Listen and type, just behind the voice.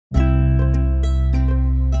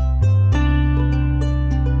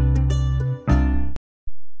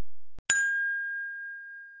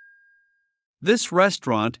This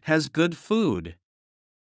restaurant has good food.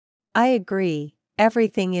 I agree,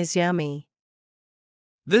 everything is yummy.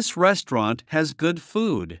 This restaurant has good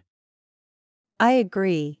food. I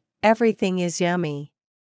agree, everything is yummy.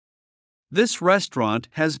 This restaurant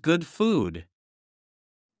has good food.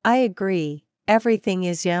 I agree, everything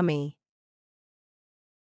is yummy.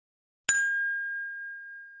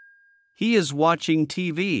 He is watching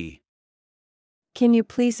TV. Can you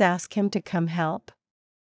please ask him to come help?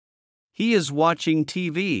 He is watching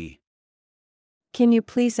TV. Can you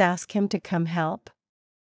please ask him to come help?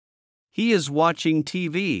 He is watching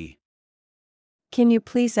TV. Can you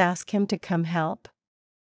please ask him to come help?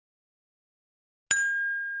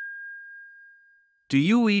 Do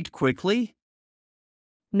you eat quickly?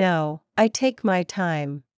 No, I take my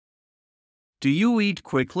time. Do you eat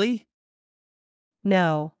quickly?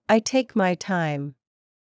 No, I take my time.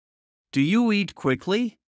 Do you eat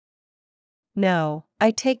quickly? No,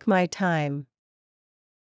 I take my time.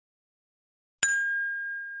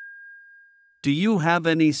 Do you have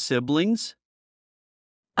any siblings?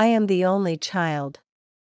 I am the only child.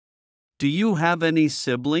 Do you have any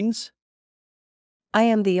siblings? I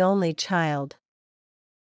am the only child.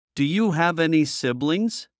 Do you have any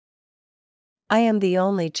siblings? I am the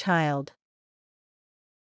only child.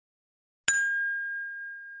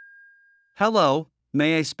 Hello,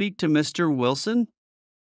 may I speak to Mr. Wilson?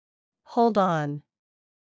 Hold on.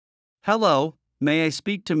 Hello, may I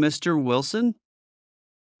speak to Mr. Wilson?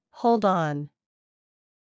 Hold on.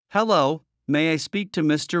 Hello, may I speak to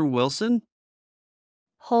Mr. Wilson?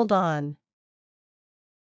 Hold on.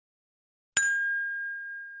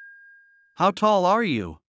 How tall are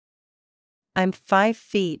you? I'm 5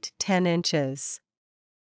 feet 10 inches.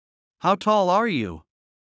 How tall are you?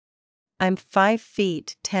 I'm 5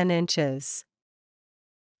 feet 10 inches.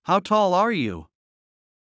 How tall are you?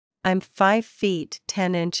 I'm 5 feet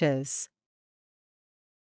 10 inches.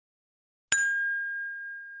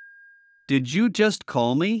 Did you just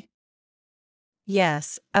call me?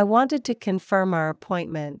 Yes, I wanted to confirm our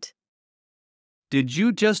appointment. Did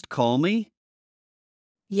you just call me?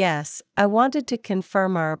 Yes, I wanted to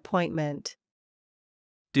confirm our appointment.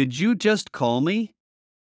 Did you just call me?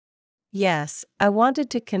 Yes, I wanted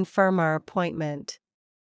to confirm our appointment.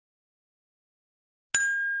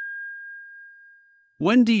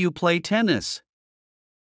 When do you play tennis?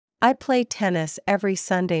 I play tennis every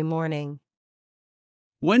Sunday morning.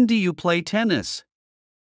 When do you play tennis?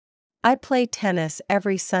 I play tennis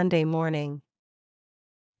every Sunday morning.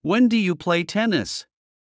 When do you play tennis?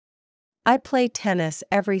 I play tennis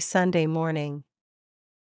every Sunday morning.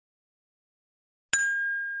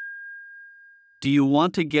 Do you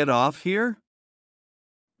want to get off here?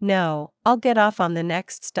 No, I'll get off on the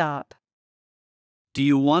next stop. Do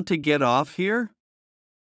you want to get off here?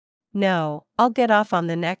 No, I'll get off on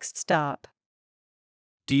the next stop.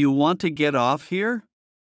 Do you want to get off here?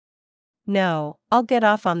 No, I'll get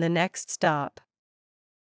off on the next stop.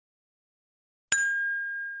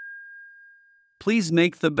 Please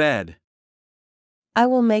make the bed. I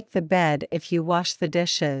will make the bed if you wash the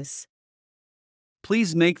dishes.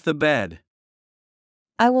 Please make the bed.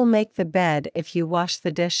 I will make the bed if you wash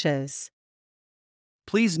the dishes.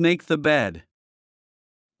 Please make the bed.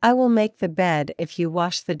 I will make the bed if you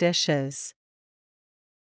wash the dishes.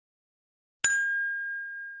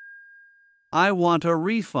 I want a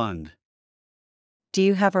refund. Do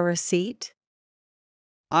you have a receipt?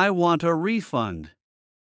 I want a refund.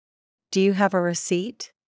 Do you have a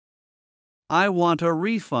receipt? I want a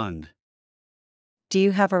refund. Do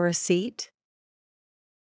you have a receipt?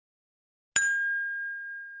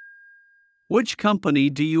 Which company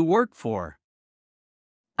do you work for?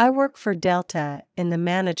 I work for Delta in the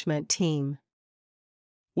management team.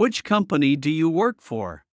 Which company do you work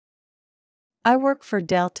for? I work for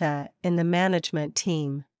Delta in the management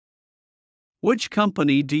team. Which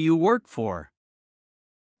company do you work for?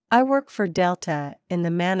 I work for Delta in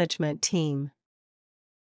the management team.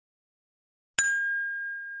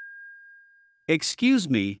 Excuse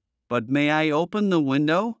me, but may I open the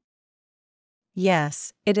window?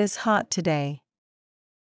 Yes, it is hot today.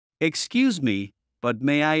 Excuse me, but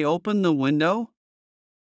may I open the window?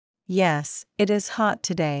 Yes, it is hot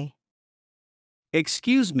today.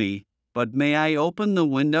 Excuse me, but may I open the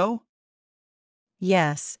window?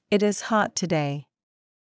 Yes, it is hot today.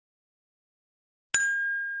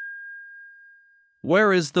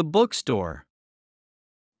 Where is the bookstore?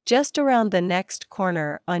 Just around the next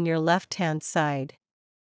corner on your left-hand side.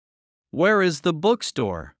 Where is the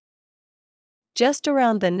bookstore? Just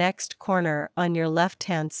around the next corner on your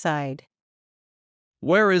left-hand side.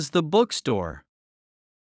 Where is the bookstore?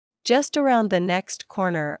 Just around the next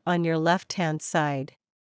corner on your left-hand side.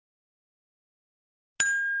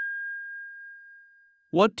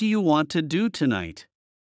 What do you want to do tonight?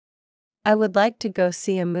 I would like to go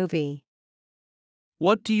see a movie.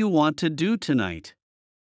 What do you want to do tonight?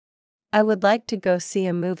 I would like to go see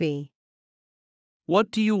a movie.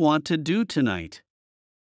 What do you want to do tonight?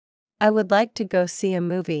 I would like to go see a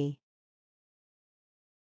movie.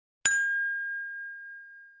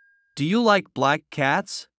 Do you like black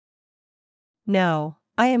cats? No,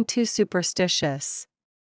 I am too superstitious.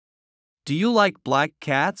 Do you like black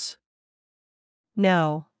cats?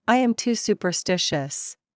 No, I am too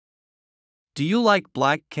superstitious. Do you like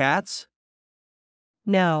black cats?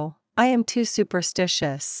 No, I am too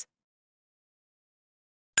superstitious.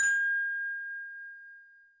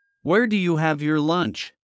 Where do you have your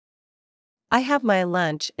lunch? I have my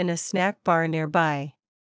lunch in a snack bar nearby.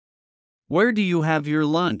 Where do you have your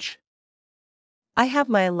lunch? I have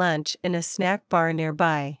my lunch in a snack bar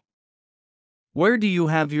nearby. Where do you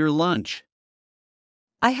have your lunch?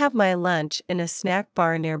 I have my lunch in a snack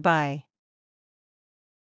bar nearby.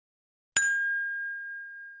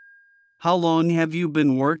 How long have you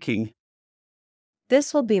been working?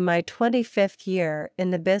 This will be my 25th year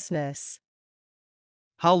in the business.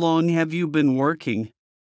 How long have you been working?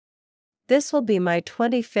 This will be my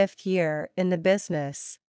 25th year in the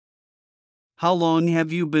business. How long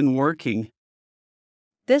have you been working?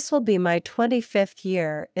 This will be my 25th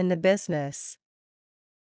year in the business.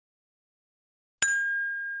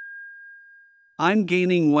 I'm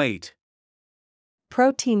gaining weight.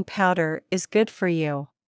 Protein powder is good for you.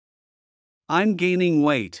 I'm gaining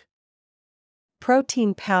weight.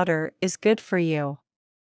 Protein powder is good for you.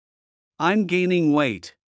 I'm gaining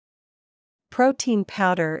weight. Protein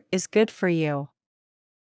powder is good for you.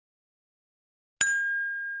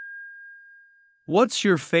 What's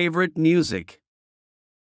your favorite music?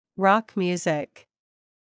 Rock music.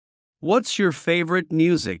 What's your favorite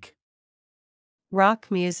music? Rock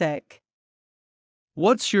music.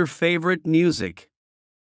 What's your favorite music?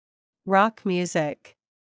 Rock music.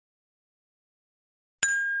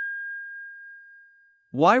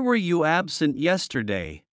 Why were you absent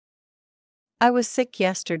yesterday? I was sick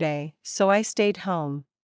yesterday, so I stayed home.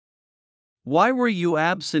 Why were you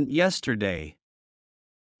absent yesterday?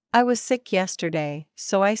 I was sick yesterday,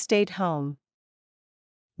 so I stayed home.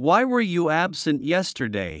 Why were you absent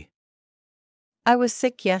yesterday? I was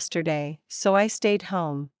sick yesterday, so I stayed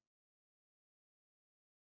home.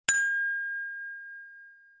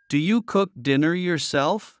 Do you cook dinner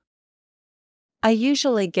yourself? I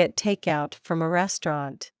usually get takeout from a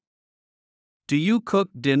restaurant. Do you cook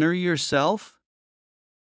dinner yourself?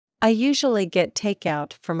 I usually get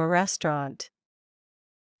takeout from a restaurant.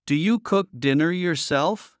 Do you cook dinner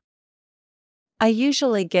yourself? I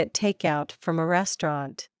usually get takeout from a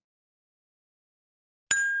restaurant.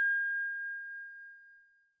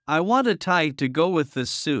 I want a tie to go with this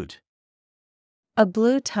suit. A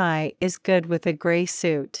blue tie is good with a gray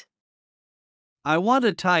suit. I want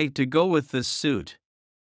a tie to go with this suit.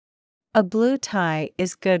 A blue tie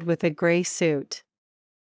is good with a gray suit.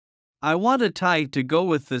 I want a tie to go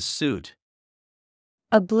with this suit.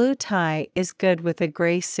 A blue tie is good with a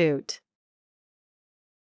gray suit.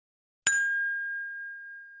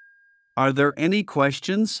 Are there any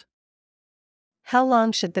questions? How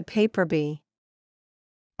long should the paper be?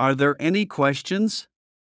 Are there any questions?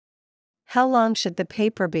 How long should the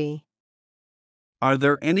paper be? Are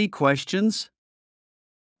there any questions?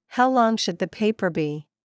 How long should the paper be?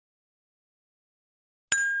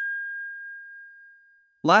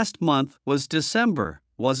 Last month was December,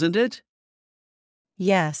 wasn't it?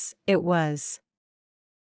 Yes, it was.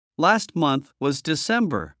 Last month was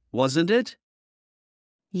December, wasn't it?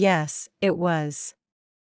 Yes, it was.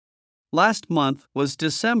 Last month was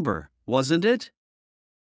December, wasn't it?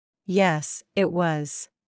 Yes, it was.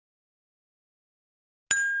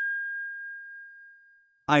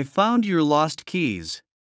 I found your lost keys.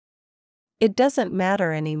 It doesn't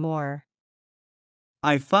matter anymore.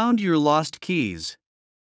 I found your lost keys.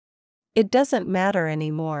 It doesn't matter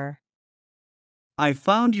anymore. I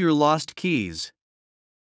found your lost keys.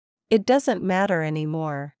 It doesn't matter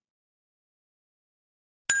anymore.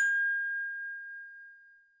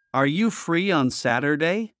 Are you free on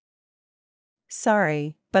Saturday?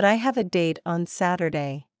 Sorry, but I have a date on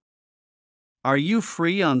Saturday. Are you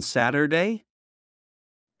free on Saturday?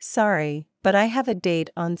 Sorry, but I have a date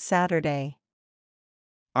on Saturday.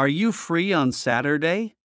 Are you free on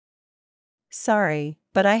Saturday? Sorry,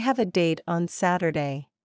 but I have a date on Saturday.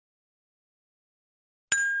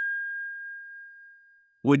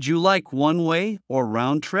 Would you like one-way or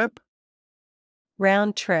round trip?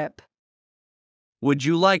 Round trip. Would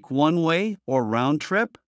you like one-way or round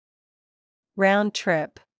trip? Round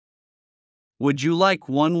trip. Would you like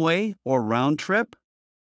one-way or round trip?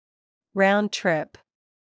 Round trip.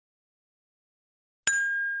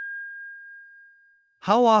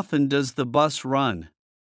 How often does the bus run?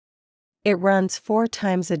 It runs 4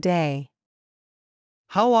 times a day.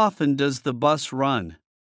 How often does the bus run?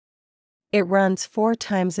 It runs 4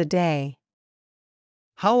 times a day.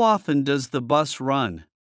 How often does the bus run?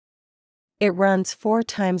 It runs 4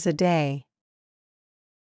 times a day.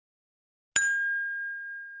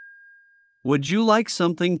 Would you like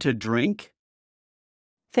something to drink?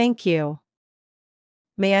 Thank you.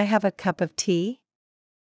 May I have a cup of tea?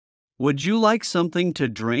 Would you like something to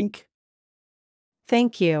drink?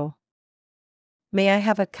 Thank you. May I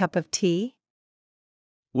have a cup of tea?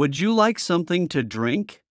 Would you like something to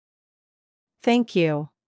drink? Thank you.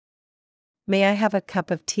 May I have a cup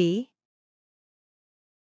of tea?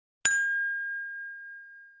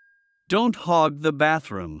 Don't hog the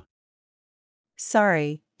bathroom.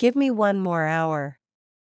 Sorry, give me 1 more hour.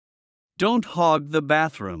 Don't hog the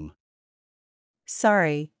bathroom.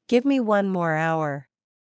 Sorry, give me 1 more hour.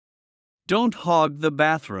 Don't hog the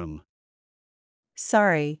bathroom.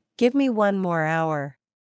 Sorry, give me 1 more hour.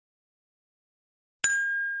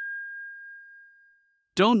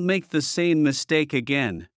 Don't make the same mistake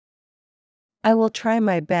again. I will try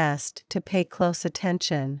my best to pay close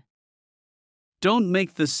attention. Don't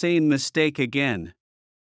make the same mistake again.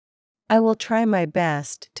 I will try my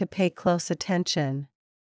best to pay close attention.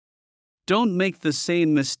 Don't make the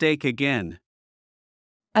same mistake again.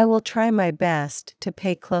 I will try my best to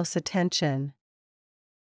pay close attention.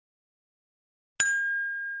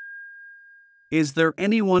 Is there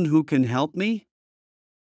anyone who can help me?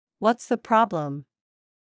 What's the problem?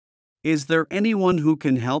 Is there anyone who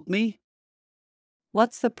can help me?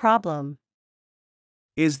 What's the problem?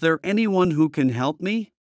 Is there anyone who can help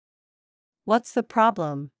me? What's the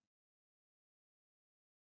problem?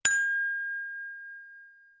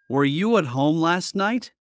 Were you at home last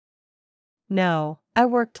night? No, I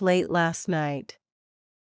worked late last night.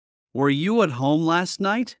 Were you at home last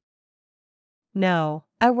night? No,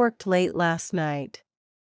 I worked late last night.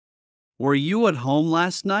 Were you at home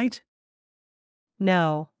last night?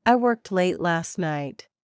 No, I worked late last night.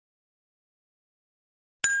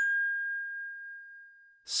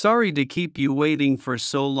 Sorry to keep you waiting for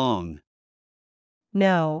so long.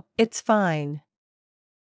 No, it's fine.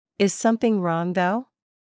 Is something wrong though?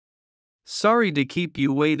 Sorry to keep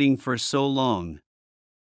you waiting for so long.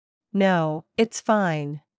 No, it's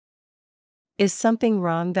fine. Is something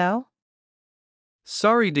wrong though?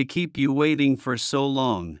 Sorry to keep you waiting for so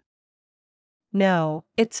long. No,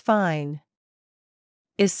 it's fine.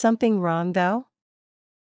 Is something wrong though?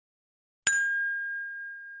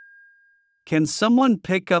 Can someone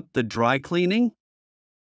pick up the dry cleaning?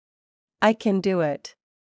 I can do it.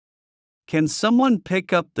 Can someone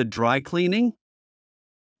pick up the dry cleaning?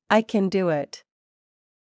 I can do it.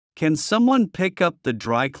 Can someone pick up the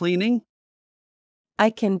dry cleaning? I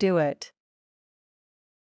can do it.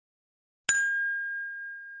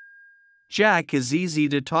 Jack is easy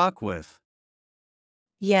to talk with.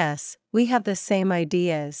 Yes, we have the same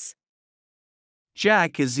ideas.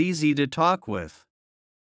 Jack is easy to talk with.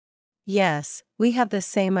 Yes, we have the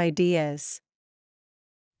same ideas.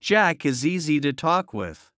 Jack is easy to talk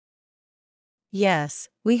with. Yes,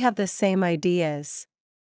 we have the same ideas.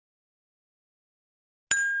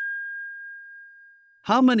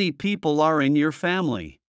 How many people are in your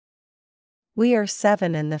family? We are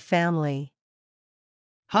 7 in the family.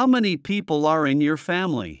 How many people are in your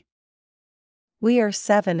family? We are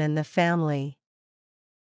 7 in the family.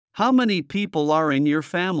 How many people are in your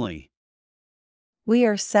family? We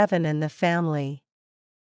are 7 in the family.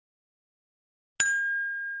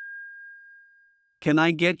 Can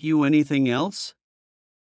I get you anything else?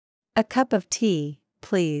 A cup of tea,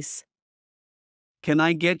 please. Can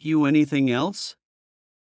I get you anything else?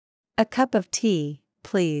 A cup of tea,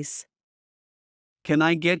 please. Can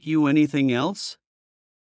I get you anything else?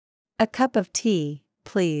 A cup of tea,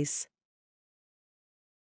 please.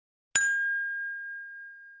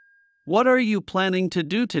 What are you planning to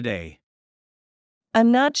do today?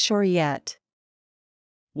 I'm not sure yet.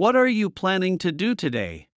 What are you planning to do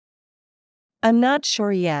today? I'm not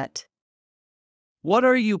sure yet. What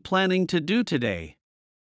are you planning to do today?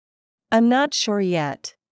 I'm not sure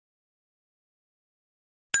yet.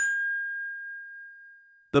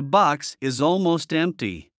 The box is almost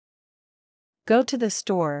empty. Go to the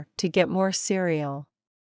store to get more cereal.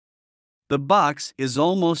 The box is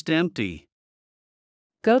almost empty.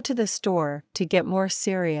 Go to the store to get more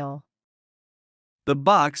cereal. The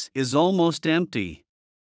box is almost empty.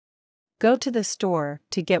 Go to the store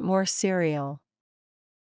to get more cereal.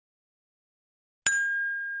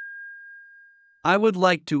 I would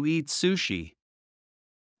like to eat sushi.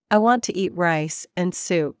 I want to eat rice and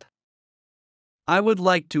soup. I would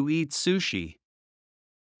like to eat sushi.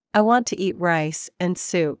 I want to eat rice and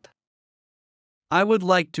soup. I would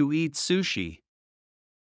like to eat sushi.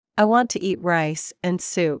 I want to eat rice and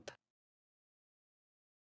soup.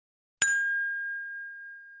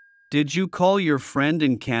 Did you call your friend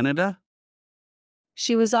in Canada?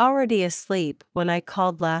 She was already asleep when I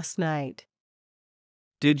called last night.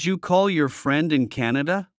 Did you call your friend in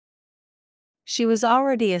Canada? She was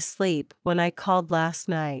already asleep when I called last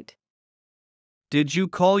night. Did you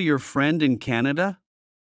call your friend in Canada?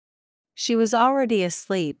 She was already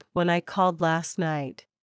asleep when I called last night.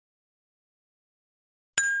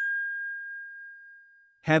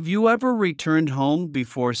 Have you ever returned home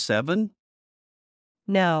before 7?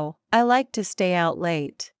 No, I like to stay out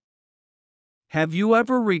late. Have you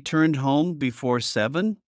ever returned home before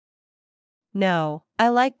 7? No, I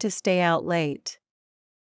like to stay out late.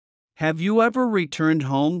 Have you ever returned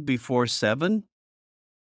home before 7?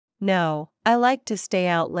 No, I like to stay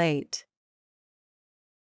out late.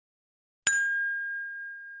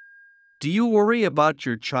 Do you worry about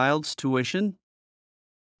your child's tuition?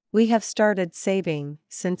 We have started saving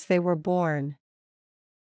since they were born.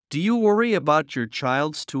 Do you worry about your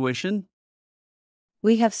child's tuition?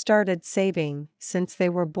 We have started saving since they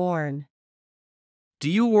were born. Do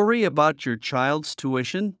you worry about your child's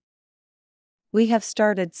tuition? We have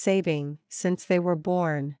started saving since they were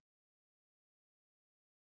born.